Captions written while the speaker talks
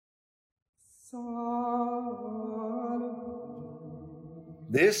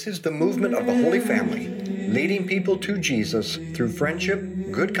This is the movement of the Holy Family, leading people to Jesus through friendship,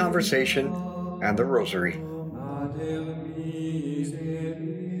 good conversation, and the Rosary.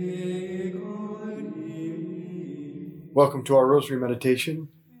 Welcome to our Rosary Meditation.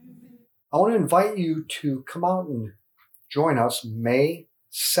 I want to invite you to come out and join us May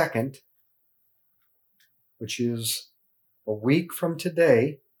 2nd, which is a week from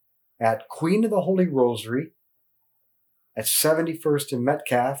today, at Queen of the Holy Rosary at 71st and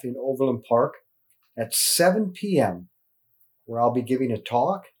Metcalf in Overland Park at 7 p.m., where I'll be giving a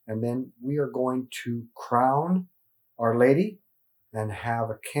talk, and then we are going to crown Our Lady and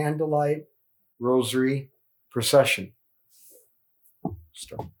have a candlelight rosary procession.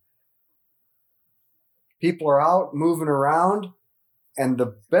 People are out moving around, and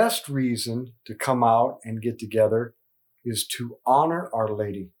the best reason to come out and get together is to honor Our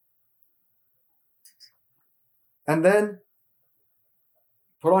Lady. And then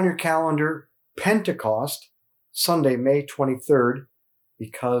put on your calendar Pentecost, Sunday, May 23rd,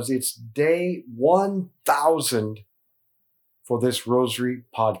 because it's day 1,000 for this Rosary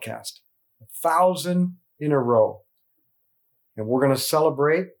podcast. 1,000 in a row. And we're going to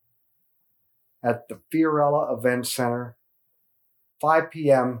celebrate at the Fiorella Event Center, 5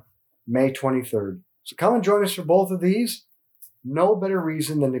 p.m., May 23rd. So come and join us for both of these. No better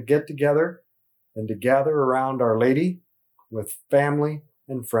reason than to get together and to gather around Our Lady with family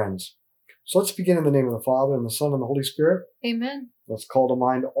and friends. So let's begin in the name of the Father, and the Son, and the Holy Spirit. Amen. Let's call to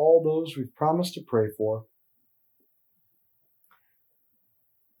mind all those we've promised to pray for.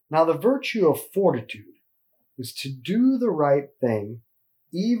 Now, the virtue of fortitude is to do the right thing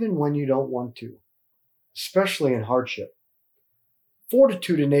even when you don't want to, especially in hardship.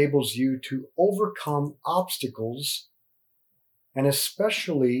 Fortitude enables you to overcome obstacles, and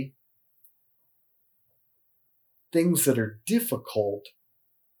especially things that are difficult,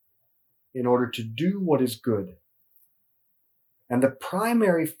 in order to do what is good. And the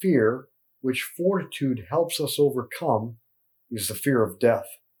primary fear which fortitude helps us overcome is the fear of death.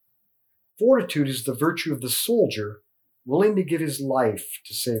 Fortitude is the virtue of the soldier willing to give his life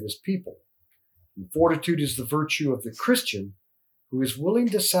to save his people. And fortitude is the virtue of the Christian who is willing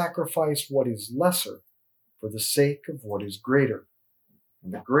to sacrifice what is lesser for the sake of what is greater.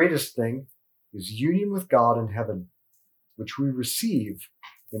 And the greatest thing is union with God in heaven, which we receive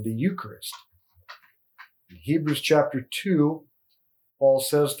in the Eucharist. In Hebrews chapter 2, Paul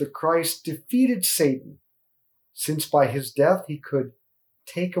says that Christ defeated Satan, since by his death he could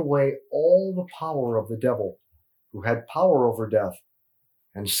take away all the power of the devil, who had power over death,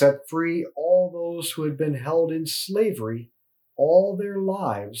 and set free all those who had been held in slavery all their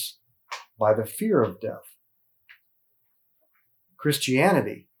lives by the fear of death.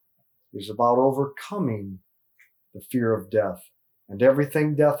 Christianity is about overcoming the fear of death and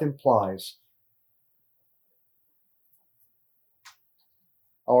everything death implies.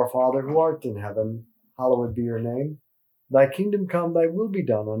 Our Father, who art in heaven, hallowed be your name. Thy kingdom come, thy will be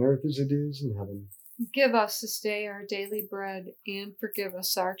done on earth as it is in heaven. Give us this day our daily bread, and forgive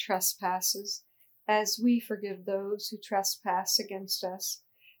us our trespasses, as we forgive those who trespass against us.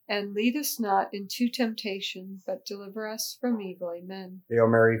 And lead us not into temptation, but deliver us from evil. Amen. Hail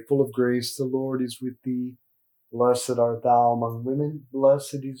Mary, full of grace, the Lord is with thee. Blessed art thou among women,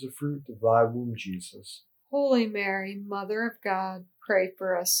 blessed is the fruit of thy womb, Jesus. Holy Mary, Mother of God, pray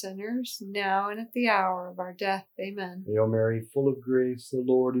for us sinners, now and at the hour of our death. Amen. Hail Mary, full of grace, the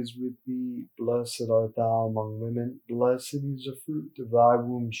Lord is with thee. Blessed art thou among women, blessed is the fruit of thy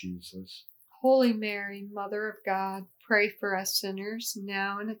womb, Jesus. Holy Mary, Mother of God, pray for us sinners,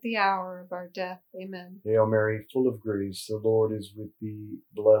 now and at the hour of our death. Amen. Hail Mary, full of grace, the Lord is with thee.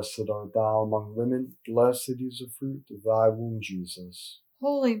 Blessed art thou among women, blessed is the fruit of thy womb, Jesus.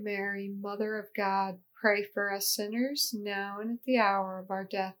 Holy Mary, Mother of God, pray for us sinners, now and at the hour of our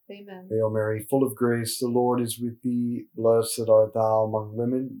death. Amen. Hail Mary, full of grace, the Lord is with thee. Blessed art thou among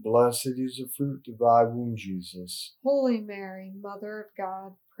women, blessed is the fruit of thy womb, Jesus. Holy Mary, Mother of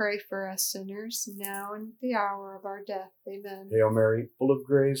God, pray for us sinners, now and at the hour of our death. Amen. Hail Mary, full of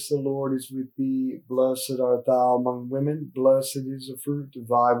grace, the Lord is with thee. Blessed art thou among women, blessed is the fruit of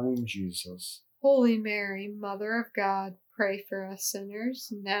thy womb, Jesus. Holy Mary, Mother of God, pray for us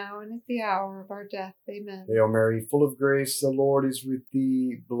sinners, now and at the hour of our death. Amen. Hail Mary, full of grace, the Lord is with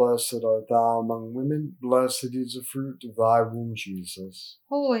thee. Blessed art thou among women, blessed is the fruit of thy womb, Jesus.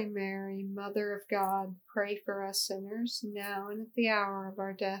 Holy Mary, Mother of God, pray for us sinners, now and at the hour of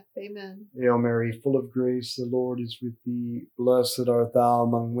our death. Amen. Hail Mary, full of grace, the Lord is with thee. Blessed art thou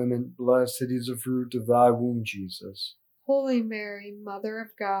among women, blessed is the fruit of thy womb, Jesus. Holy Mary, Mother of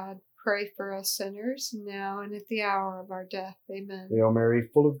God, pray for us sinners, now and at the hour of our death. Amen. Hail Mary,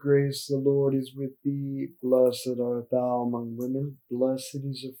 full of grace, the Lord is with thee. Blessed art thou among women. Blessed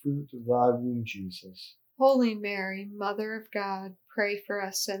is the fruit of thy womb, Jesus. Holy Mary, Mother of God, pray for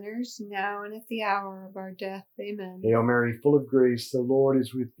us sinners, now and at the hour of our death. Amen. Hail Mary, full of grace, the Lord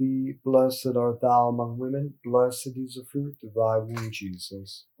is with thee. Blessed art thou among women. Blessed is the fruit of thy womb,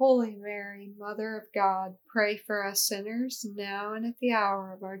 Jesus. Holy Mary, Mother of God, pray for us sinners, now and at the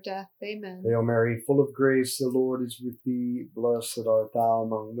hour of our death. Amen. Hail Mary, full of grace, the Lord is with thee. Blessed art thou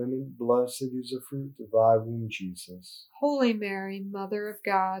among women. Blessed is the fruit of thy womb, Jesus. Holy Mary, Mother of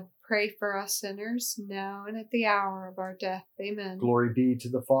God, pray for us sinners, now and at the hour of our death. Amen. Glory be to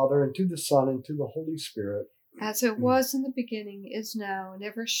the Father, and to the Son, and to the Holy Spirit. As it was in the beginning, is now, and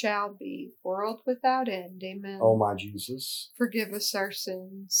ever shall be, world without end. Amen. O my Jesus, forgive us our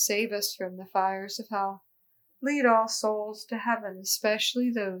sins, save us from the fires of hell. Lead all souls to heaven,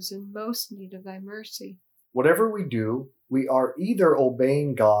 especially those in most need of thy mercy. whatever we do, we are either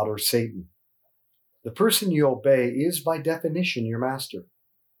obeying God or Satan. The person you obey is by definition your master.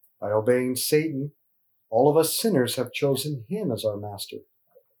 By obeying Satan, all of us sinners have chosen him as our master.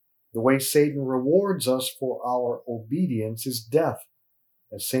 The way Satan rewards us for our obedience is death.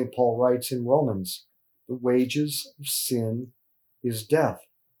 As St. Paul writes in Romans, the wages of sin is death.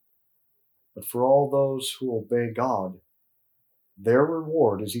 But for all those who obey God, their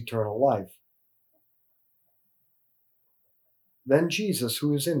reward is eternal life. Then Jesus,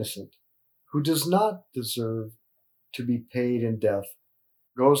 who is innocent, who does not deserve to be paid in death,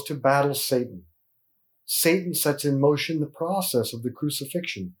 goes to battle Satan. Satan sets in motion the process of the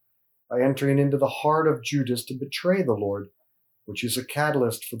crucifixion by entering into the heart of Judas to betray the Lord, which is a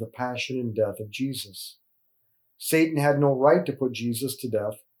catalyst for the passion and death of Jesus. Satan had no right to put Jesus to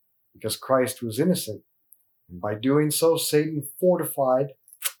death because Christ was innocent, and by doing so, Satan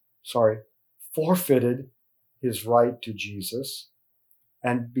forfeited his right to Jesus,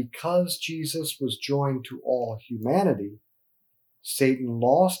 and because Jesus was joined to all humanity, Satan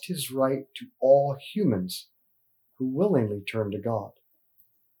lost his right to all humans who willingly turn to God.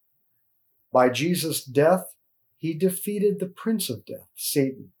 By Jesus' death, he defeated the prince of death,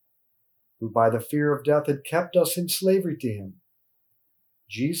 Satan, who by the fear of death had kept us in slavery to him.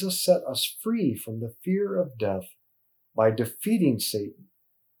 Jesus set us free from the fear of death by defeating Satan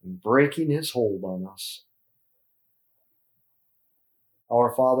and breaking his hold on us.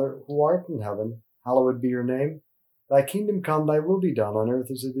 Our Father, who art in heaven, hallowed be your name. Thy kingdom come, thy will be done on earth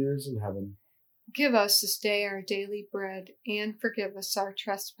as it is in heaven. Give us this day our daily bread, and forgive us our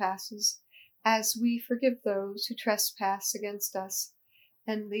trespasses, as we forgive those who trespass against us.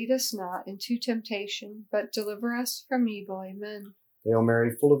 And lead us not into temptation, but deliver us from evil. Amen. Hail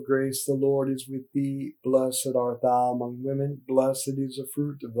Mary, full of grace, the Lord is with thee. Blessed art thou among women. Blessed is the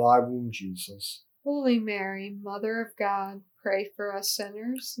fruit of thy womb, Jesus. Holy Mary, Mother of God, pray for us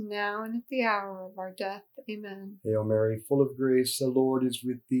sinners, now and at the hour of our death. Amen. Hail Mary, full of grace, the Lord is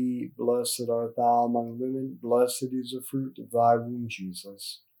with thee. Blessed art thou among women. Blessed is the fruit of thy womb,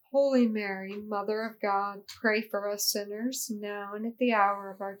 Jesus. Holy Mary, Mother of God, pray for us sinners, now and at the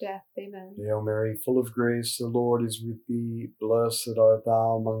hour of our death. Amen. Hail Mary, full of grace, the Lord is with thee. Blessed art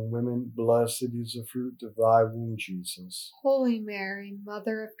thou among women. Blessed is the fruit of thy womb, Jesus. Holy Mary,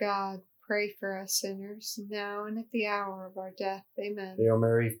 Mother of God, pray for us sinners, now and at the hour of our death. Amen. Hail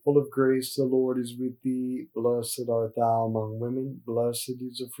Mary, full of grace, the Lord is with thee. Blessed art thou among women. Blessed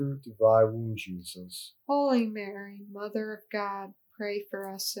is the fruit of thy womb, Jesus. Holy Mary, Mother of God, pray for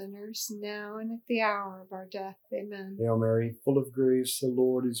us sinners, now and at the hour of our death. Amen. Hail Mary, full of grace, the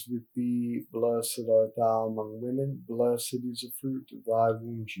Lord is with thee. Blessed art thou among women. Blessed is the fruit of thy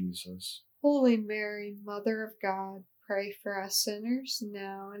womb, Jesus. Holy Mary, Mother of God, pray for us sinners,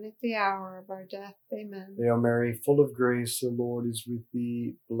 now and at the hour of our death. Amen. Hail Mary, full of grace, the Lord is with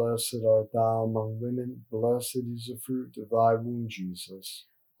thee. Blessed art thou among women. Blessed is the fruit of thy womb, Jesus.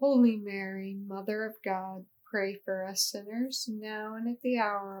 Holy Mary, Mother of God, pray for us sinners, now and at the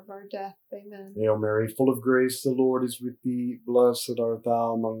hour of our death. Amen. Hail Mary, full of grace, the Lord is with thee. Blessed art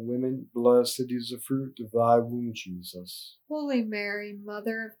thou among women. Blessed is the fruit of thy womb, Jesus. Holy Mary,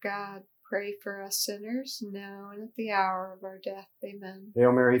 Mother of God, pray for us sinners, now and at the hour of our death. Amen.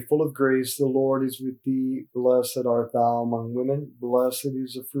 Hail Mary, full of grace, the Lord is with thee. Blessed art thou among women. Blessed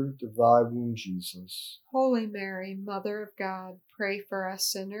is the fruit of thy womb, Jesus. Holy Mary, Mother of God, pray for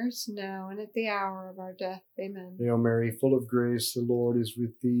us sinners, now and at the hour of our death. Amen. Hail Mary, full of grace, the Lord is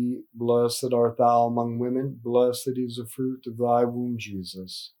with thee. Blessed art thou among women. Blessed is the fruit of thy womb,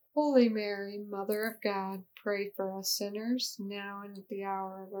 Jesus. Holy Mary, Mother of God, pray for us sinners, now and at the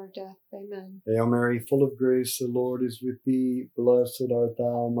hour of our death. Amen. Hail Mary, full of grace, the Lord is with thee. Blessed art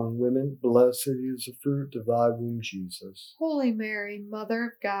thou among women. Blessed is the fruit of thy womb, Jesus. Holy Mary, Mother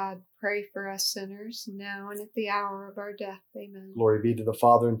of God, pray for us sinners, now and at the hour of our death. Amen. Glory be to the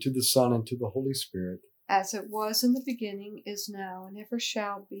Father, and to the Son, and to the Holy Spirit. As it was in the beginning, is now, and ever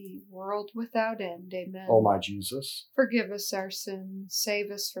shall be, world without end. Amen. O my Jesus, forgive us our sins, save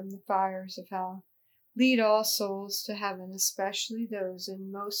us from the fires of hell. Lead all souls to heaven, especially those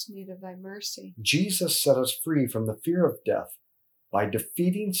in most need of thy mercy. Jesus set us free from the fear of death by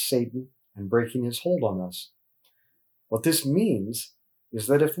defeating Satan and breaking his hold on us. What this means is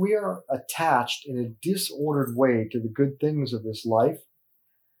that if we are attached in a disordered way to the good things of this life,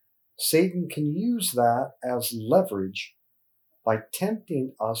 Satan can use that as leverage by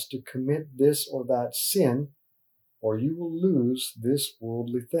tempting us to commit this or that sin, or you will lose this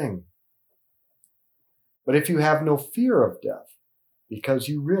worldly thing. But if you have no fear of death, because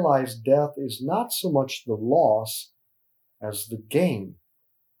you realize death is not so much the loss as the gain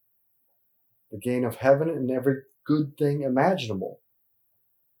of heaven and every good thing imaginable.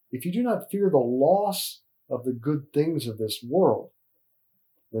 If you do not fear the loss of the good things of this world,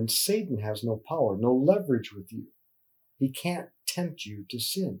 then Satan has no power, no leverage with you. He can't tempt you to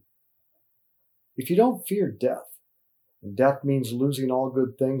sin. If you don't fear death, and death means losing all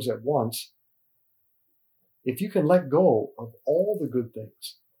good things at once, if you can let go of all the good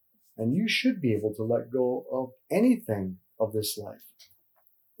things, and you should be able to let go of anything of this life,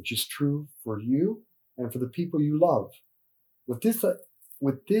 which is true for you and for the people you love. With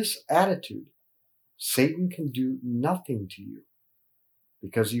this attitude, Satan can do nothing to you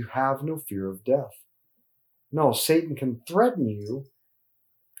because you have no fear of death. No, Satan can threaten you.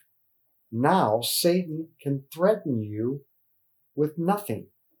 Now, Satan can threaten you with nothing.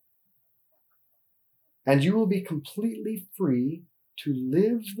 And you will be completely free to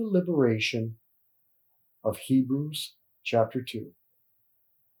live the liberation of Hebrews chapter 2.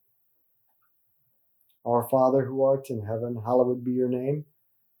 Our Father who art in heaven, hallowed be your name.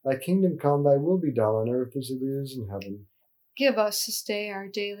 Thy kingdom come, thy will be done on earth as it is in heaven. Give us this day our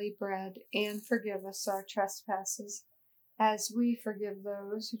daily bread, and forgive us our trespasses, as we forgive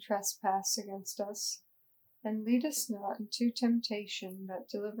those who trespass against us. And lead us not into temptation, but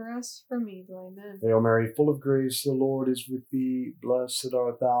deliver us from evil. Amen. Hail Mary, full of grace, the Lord is with thee. Blessed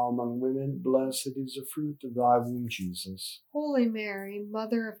art thou among women. Blessed is the fruit of thy womb, Jesus. Holy Mary,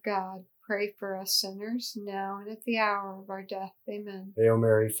 Mother of God, pray for us sinners, now and at the hour of our death. Amen. Hail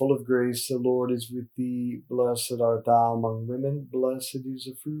Mary, full of grace, the Lord is with thee. Blessed art thou among women. Blessed is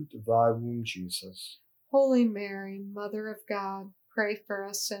the fruit of thy womb, Jesus. Holy Mary, Mother of God, pray for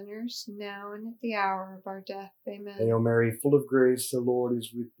us sinners, now and at the hour of our death. Amen. Hail Mary, full of grace, the Lord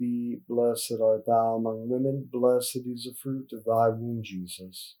is with thee. Blessed art thou among women. Blessed is the fruit of thy womb,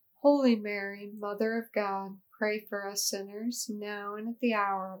 Jesus. Holy Mary, Mother of God, pray for us sinners, now and at the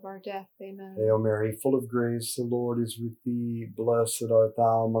hour of our death. Amen. Hail Mary, full of grace, the Lord is with thee. Blessed art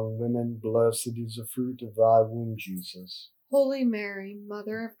thou among women. Blessed is the fruit of thy womb, Jesus. Holy Mary,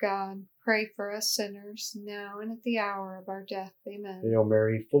 Mother of God, pray for us sinners, now and at the hour of our death. Amen. Hail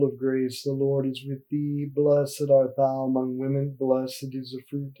Mary, full of grace, the Lord is with thee. Blessed art thou among women. Blessed is the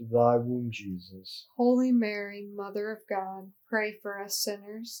fruit of thy womb, Jesus. Holy Mary, Mother of God, pray for us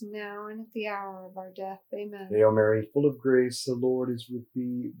sinners, now and at the hour of our death. Amen. Hail Mary, full of grace, the Lord is with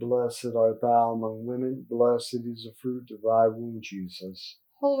thee. Blessed art thou among women. Blessed is the fruit of thy womb, Jesus.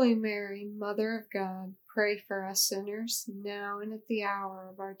 Holy Mary, Mother of God, pray for us sinners, now and at the hour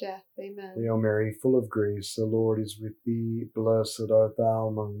of our death. Amen. Hail Mary, full of grace, the Lord is with thee. Blessed art thou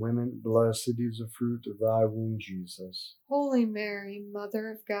among women. Blessed is the fruit of thy womb, Jesus. Holy Mary, Mother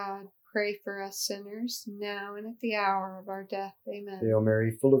of God, pray for us sinners, now and at the hour of our death. Amen. Hail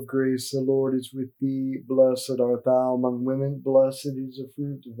Mary, full of grace, the Lord is with thee. Blessed art thou among women. Blessed is the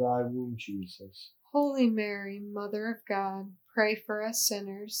fruit of thy womb, Jesus. Holy Mary, Mother of God, pray for us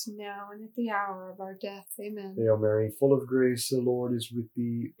sinners, now and at the hour of our death. Amen. Hail Mary, full of grace, the Lord is with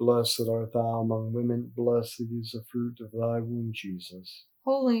thee. Blessed art thou among women. Blessed is the fruit of thy womb, Jesus.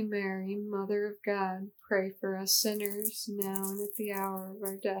 Holy Mary, Mother of God, pray for us sinners, now and at the hour of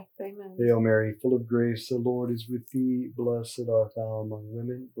our death. Amen. Hail Mary, full of grace, the Lord is with thee. Blessed art thou among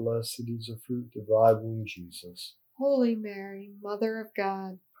women. Blessed is the fruit of thy womb, Jesus. Holy Mary, Mother of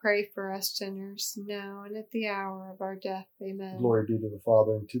God, pray for us sinners, now and at the hour of our death. Amen. Glory be to the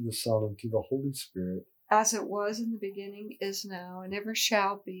Father, and to the Son, and to the Holy Spirit. As it was in the beginning, is now, and ever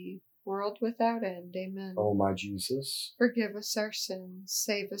shall be, world without end. Amen. O my Jesus, forgive us our sins,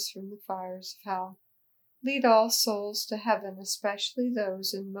 save us from the fires of hell. Lead all souls to heaven, especially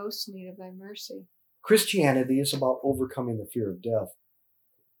those in most need of thy mercy. Christianity is about overcoming the fear of death.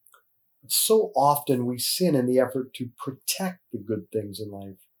 So often we sin in the effort to protect the good things in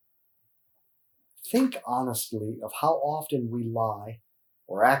life. Think honestly of how often we lie,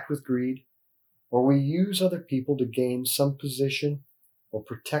 or act with greed, or we use other people to gain some position or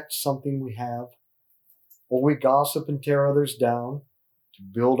protect something we have, or we gossip and tear others down to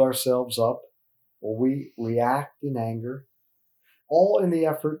build ourselves up, or we react in anger, all in the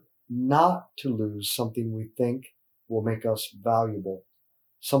effort not to lose something we think will make us valuable,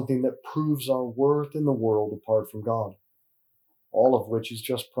 something that proves our worth in the world apart from God, all of which is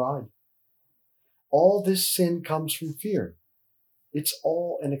just pride. All this sin comes from fear. It's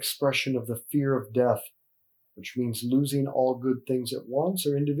all an expression of the fear of death, which means losing all good things at once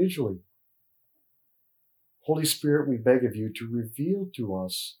or individually. Holy Spirit, we beg of you to reveal to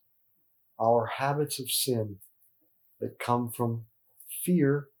us our habits of sin that come from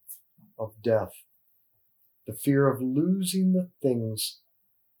fear of death, the fear of losing the things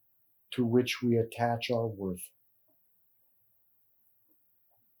to which we attach our worth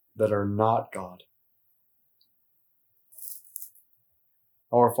that are not God.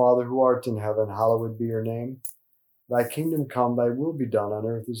 Our Father who art in heaven, hallowed be your name. Thy kingdom come, thy will be done on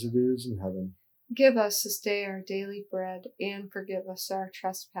earth as it is in heaven. Give us this day our daily bread, and forgive us our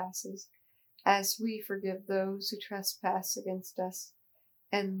trespasses, as we forgive those who trespass against us.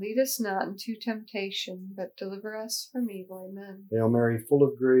 And lead us not into temptation, but deliver us from evil. Amen. Hail Mary, full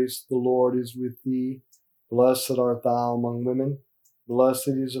of grace, the Lord is with thee. Blessed art thou among women. Blessed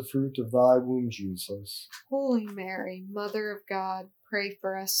is the fruit of thy womb, Jesus. Holy Mary, Mother of God, pray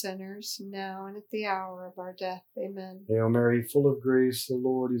for us sinners, now and at the hour of our death. Amen. Hail Mary, full of grace, the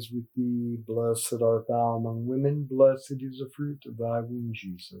Lord is with thee. Blessed art thou among women. Blessed is the fruit of thy womb,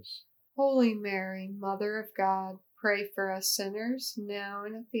 Jesus. Holy Mary, Mother of God, pray for us sinners, now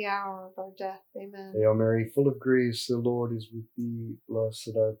and at the hour of our death. Amen. Hail Mary, full of grace, the Lord is with thee.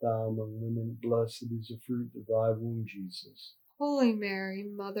 Blessed art thou among women. Blessed is the fruit of thy womb, Jesus. Holy Mary,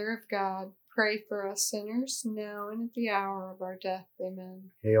 Mother of God, pray for us sinners, now and at the hour of our death.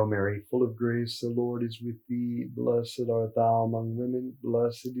 Amen. Hail Mary, full of grace, the Lord is with thee. Blessed art thou among women.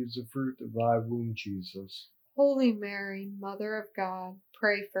 Blessed is the fruit of thy womb, Jesus. Holy Mary, Mother of God,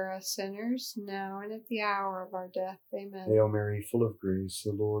 pray for us sinners, now and at the hour of our death. Amen. Hail Mary, full of grace,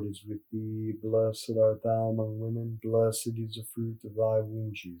 the Lord is with thee. Blessed art thou among women. Blessed is the fruit of thy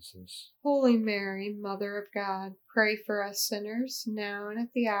womb, Jesus. Holy Mary, Mother of God, pray for us sinners, now and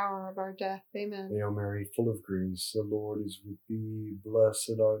at the hour of our death. Amen. Hail Mary, full of grace, the Lord is with thee.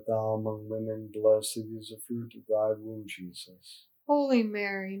 Blessed art thou among women. Blessed is the fruit of thy womb, Jesus. Holy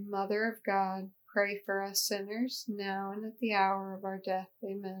Mary, Mother of God, pray for us sinners, now and at the hour of our death.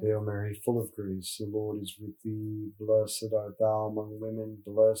 Amen. Hail Mary, full of grace, the Lord is with thee. Blessed art thou among women.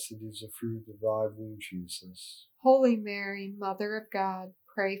 Blessed is the fruit of thy womb, Jesus. Holy Mary, Mother of God,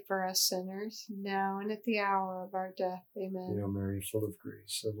 pray for us sinners, now and at the hour of our death. Amen. Hail Mary, full of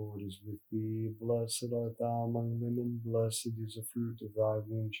grace, the Lord is with thee. Blessed art thou among women. Blessed is the fruit of thy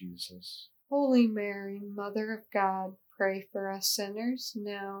womb, Jesus. Holy Mary, Mother of God, pray for us sinners,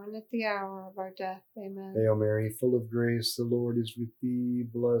 now and at the hour of our death. Amen. Hail Mary, full of grace, the Lord is with thee.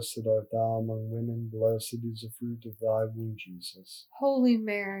 Blessed art thou among women. Blessed is the fruit of thy womb, Jesus. Holy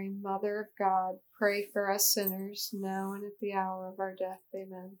Mary, Mother of God, pray for us sinners, now and at the hour of our death.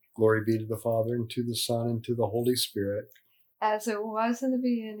 Amen. Glory be to the Father, and to the Son, and to the Holy Spirit. As it was in the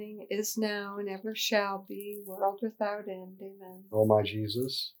beginning, is now, and ever shall be, world without end. Amen. O my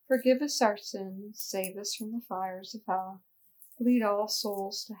Jesus, forgive us our sins, save us from the fires of hell. Lead all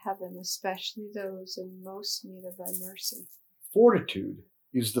souls to heaven, especially those in most need of thy mercy. fortitude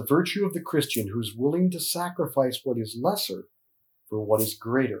is the virtue of the Christian who is willing to sacrifice what is lesser for what is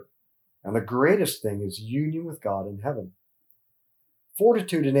greater. And the greatest thing is union with God in heaven.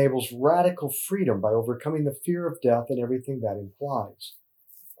 Fortitude enables radical freedom by overcoming the fear of death and everything that implies.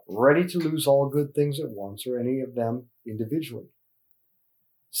 Ready to lose all good things at once or any of them individually.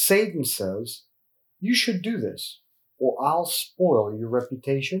 Satan says, you should do this, or I'll spoil your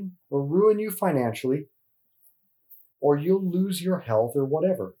reputation, or ruin you financially, or you'll lose your health or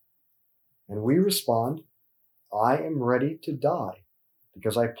whatever. And we respond, I am ready to die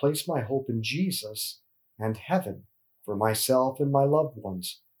because I place my hope in Jesus and heaven for myself and my loved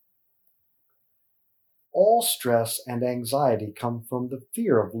ones. All stress and anxiety come from the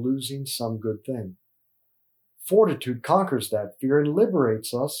fear of losing some good thing. Fortitude conquers that fear and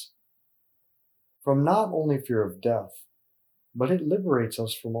liberates us from not only fear of death, but it liberates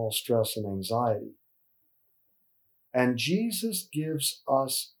us from all stress and anxiety. And Jesus gives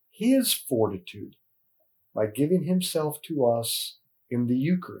us his fortitude by giving himself to us in the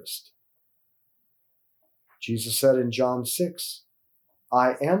Eucharist. Jesus said in John 6,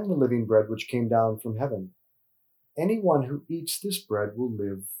 "I am the living bread which came down from heaven. Anyone who eats this bread will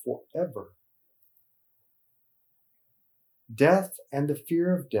live forever." Death and the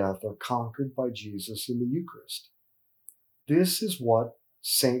fear of death are conquered by Jesus in the Eucharist. This is what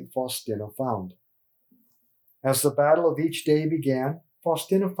Saint Faustina found. As the battle of each day began,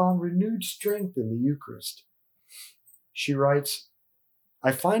 Faustina found renewed strength in the Eucharist. She writes,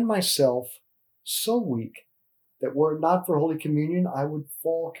 "I find myself so weak that were it not for Holy Communion, I would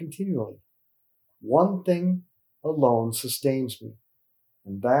fall continually. One thing alone sustains me,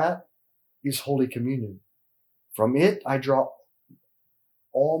 and that is Holy Communion. From it I draw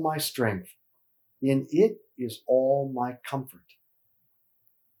all my strength. In it is all my comfort."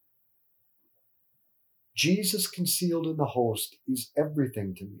 Jesus concealed in the host is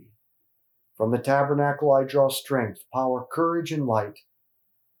everything to me. From the tabernacle I draw strength, power, courage, and light.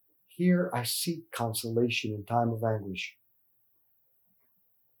 Here I seek consolation in time of anguish.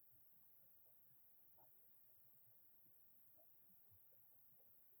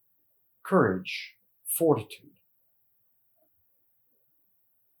 Courage, fortitude,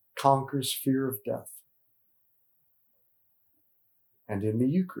 conquers fear of death. And in the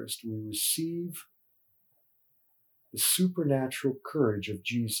Eucharist we receive the supernatural courage of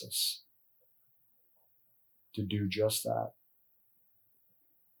Jesus to do just that.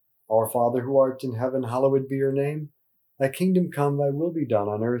 Our Father who art in heaven, hallowed be your name. Thy kingdom come, thy will be done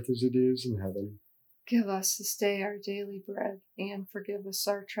on earth as it is in heaven. Give us this day our daily bread, and forgive us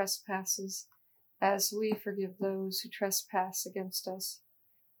our trespasses, as we forgive those who trespass against us.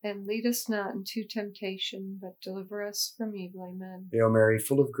 And lead us not into temptation, but deliver us from evil. Amen. Hail Mary,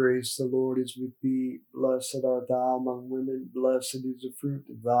 full of grace, the Lord is with thee. Blessed art thou among women, blessed is the fruit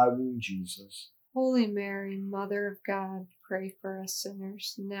of thy womb, Jesus. Holy Mary, Mother of God, pray for us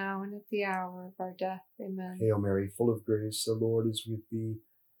sinners, now and at the hour of our death. Amen. Hail Mary, full of grace, the Lord is with thee.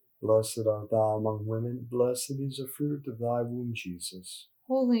 Blessed art thou among women, blessed is the fruit of thy womb, Jesus.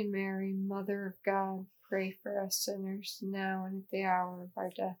 Holy Mary, Mother of God, pray for us sinners, now and at the hour of our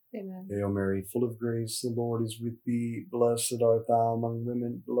death. Amen. Hail Mary, full of grace, the Lord is with thee. Blessed art thou among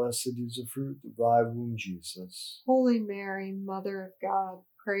women, blessed is the fruit of thy womb, Jesus. Holy Mary, Mother of God,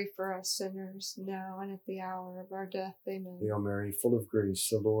 pray for us sinners, now and at the hour of our death. Amen. Hail Mary, full of grace,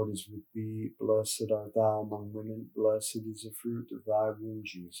 the Lord is with thee. Blessed art thou among women, blessed is the fruit of thy womb,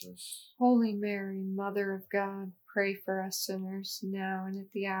 Jesus. Holy Mary, Mother of God, pray for us sinners, now and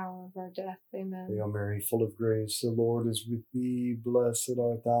at the hour of our death. Amen. Hail Mary, full of grace, the Lord is with thee. Blessed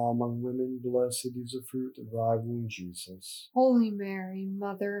art thou among women, blessed is the fruit of thy womb, Jesus. Holy Mary,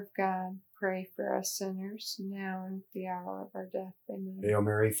 Mother of God, pray for us sinners, now and at the hour of our death. Amen. Hail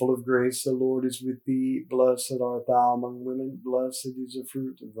Mary, full of grace, the Lord is with thee. Blessed art thou among women, blessed is the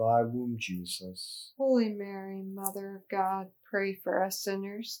fruit of thy womb, Jesus. Holy Mary, Mother of God, pray for us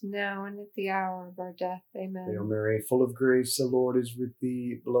sinners, now and at the hour of our death. Amen. Hail Mary, full of grace, the Lord is with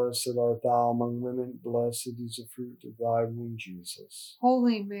thee. Blessed art thou among women, blessed is the fruit of thy womb, Jesus.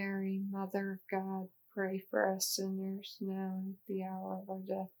 Holy Mary, Mother of God, pray for us sinners, now and at the hour of our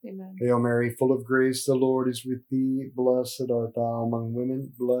death. Amen. Hail Mary, full of grace, the Lord is with thee. Blessed art thou among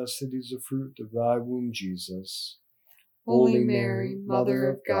women, blessed is the fruit of thy womb, Jesus. Holy Mary, Mother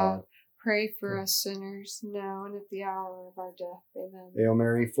of God, pray for us sinners, now and at the hour of our death. Amen. Hail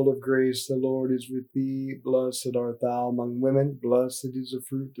Mary, full of grace, the Lord is with thee. Blessed art thou among women, blessed is the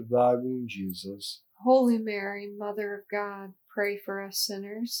fruit of thy womb, Jesus. Holy Mary, Mother of God, pray for us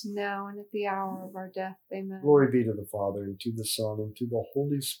sinners, now and at the hour of our death. Amen. Glory be to the Father, and to the Son, and to the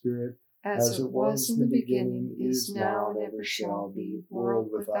Holy Spirit, as it was in the beginning, is now, and ever shall be,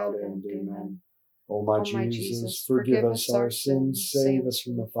 world without end. Amen. O my Jesus, forgive us our sins, save us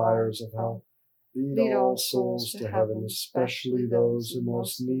from the fires of hell. Lead all souls to heaven, especially those in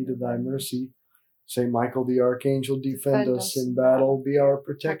most need of thy mercy. Saint Michael the Archangel, defend us in battle, be our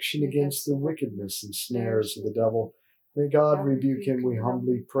protection against the wickedness and snares of the devil. May God rebuke him, we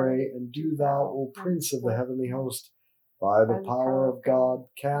humbly pray, and do thou, O Prince of the heavenly host, by the power of God,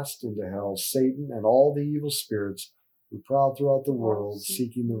 cast into hell Satan and all the evil spirits who prowl throughout the world,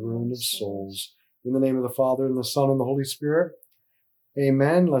 seeking the ruin of souls. In the name of the Father, and the Son, and the Holy Spirit.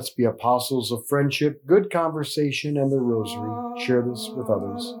 Amen. Let's be apostles of friendship, good conversation, and the rosary. Share this with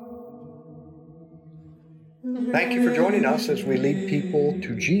others. Thank you for joining us as we lead people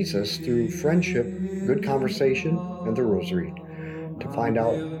to Jesus through friendship, good conversation, and the rosary. To find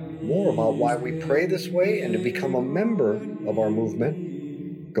out more about why we pray this way and to become a member of our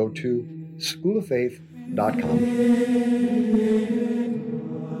movement, go to schooloffaith.com.